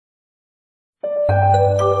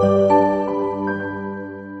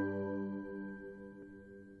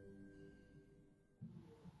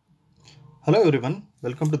Hello everyone,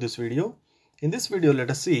 welcome to this video. In this video, let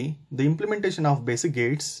us see the implementation of basic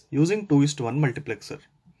gates using 2:1 multiplexer.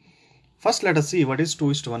 First, let us see what is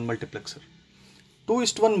 2:1 multiplexer.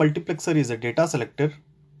 2:1 multiplexer is a data selector.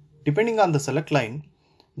 Depending on the select line,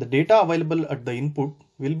 the data available at the input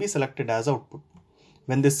will be selected as output.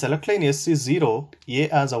 When this select line S is 0, A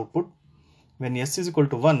as output. When S is equal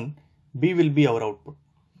to 1, B will be our output.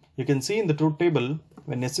 You can see in the truth table,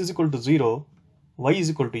 when S is equal to 0, Y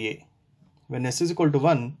is equal to A. When S is equal to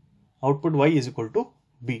 1, output Y is equal to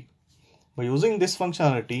B. By using this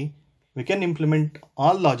functionality, we can implement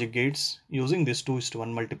all logic gates using this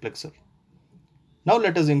 2:1 multiplexer. Now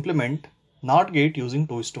let us implement NOT gate using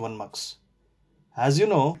 2:1 MUX. As you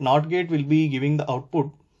know, NOT gate will be giving the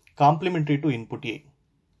output complementary to input A.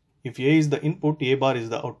 If A is the input, A bar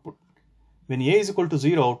is the output. When A is equal to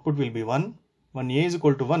 0, output will be 1. When A is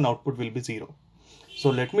equal to 1, output will be 0.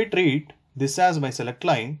 So let me treat this as my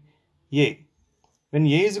select line A. When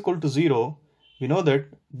A is equal to 0, we know that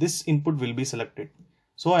this input will be selected.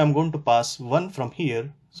 So I am going to pass 1 from here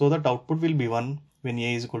so that output will be 1 when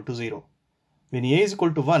A is equal to 0. When A is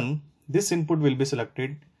equal to 1, this input will be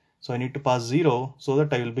selected. So I need to pass 0 so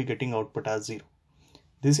that I will be getting output as 0.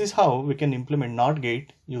 This is how we can implement NOT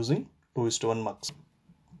gate using 2:1 MUX.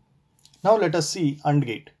 Now let us see AND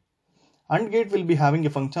gate. AND gate will be having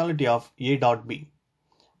a functionality of A dot B.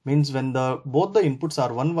 Means when both the inputs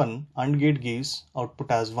are 1, 1, AND gate gives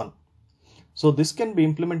output as 1. So this can be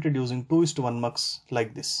implemented using 2:1 MUX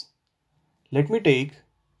like this. Let me take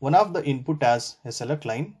one of the input as a select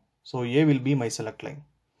line. So A will be my select line.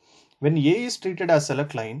 When A is treated as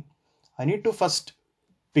select line, I need to first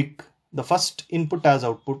pick the first input as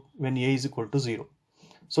output when A is equal to 0.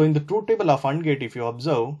 So in the truth table of AND gate, if you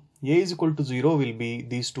observe, A is equal to 0 will be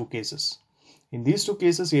these two cases. In these two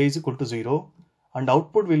cases, A is equal to 0 and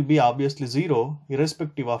output will be obviously 0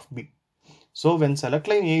 irrespective of B. So when select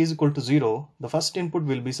line A is equal to 0, the first input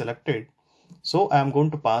will be selected. So I am going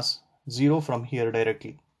to pass 0 from here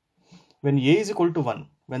directly. When A is equal to 1,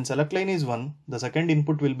 when select line is 1, the second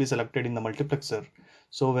input will be selected in the multiplexer.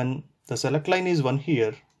 So when the select line is 1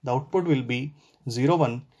 here, the output will be 0,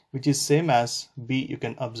 1, which is same as B, you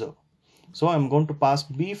can observe. So I am going to pass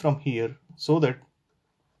B from here so that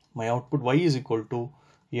my output Y is equal to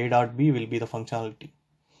A dot B will be the functionality.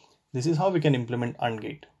 This is how we can implement AND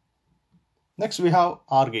gate. Next we have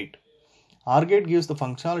OR gate. OR gate gives the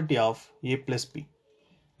functionality of A plus B.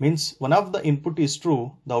 Means one of the input is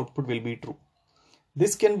true, the output will be true.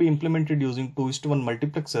 This can be implemented using 2:1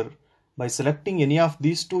 multiplexer by selecting any of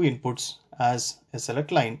these two inputs as a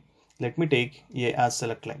select line. Let me take A as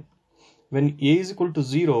select line. When A is equal to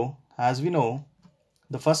 0, as we know,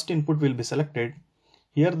 the first input will be selected.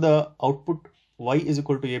 Here the output Y is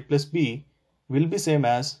equal to A plus B will be same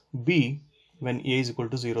as B when A is equal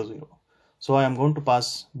to 0, 0. So I am going to pass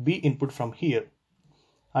B input from here.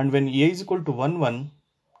 And when A is equal to 1, 1,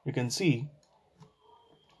 you can see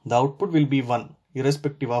the output will be 1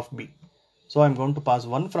 irrespective of B. So I am going to pass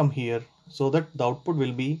 1 from here so that the output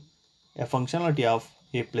will be a functionality of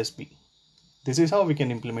A plus B. This is how we can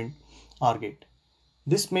implement OR gate.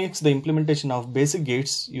 This makes the implementation of basic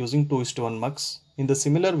gates using 2:1 MUX. In the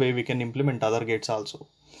similar way, we can implement other gates also.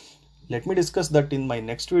 Let me discuss that in my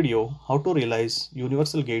next video, how to realize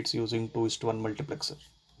universal gates using 2:1 multiplexer.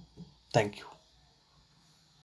 Thank you.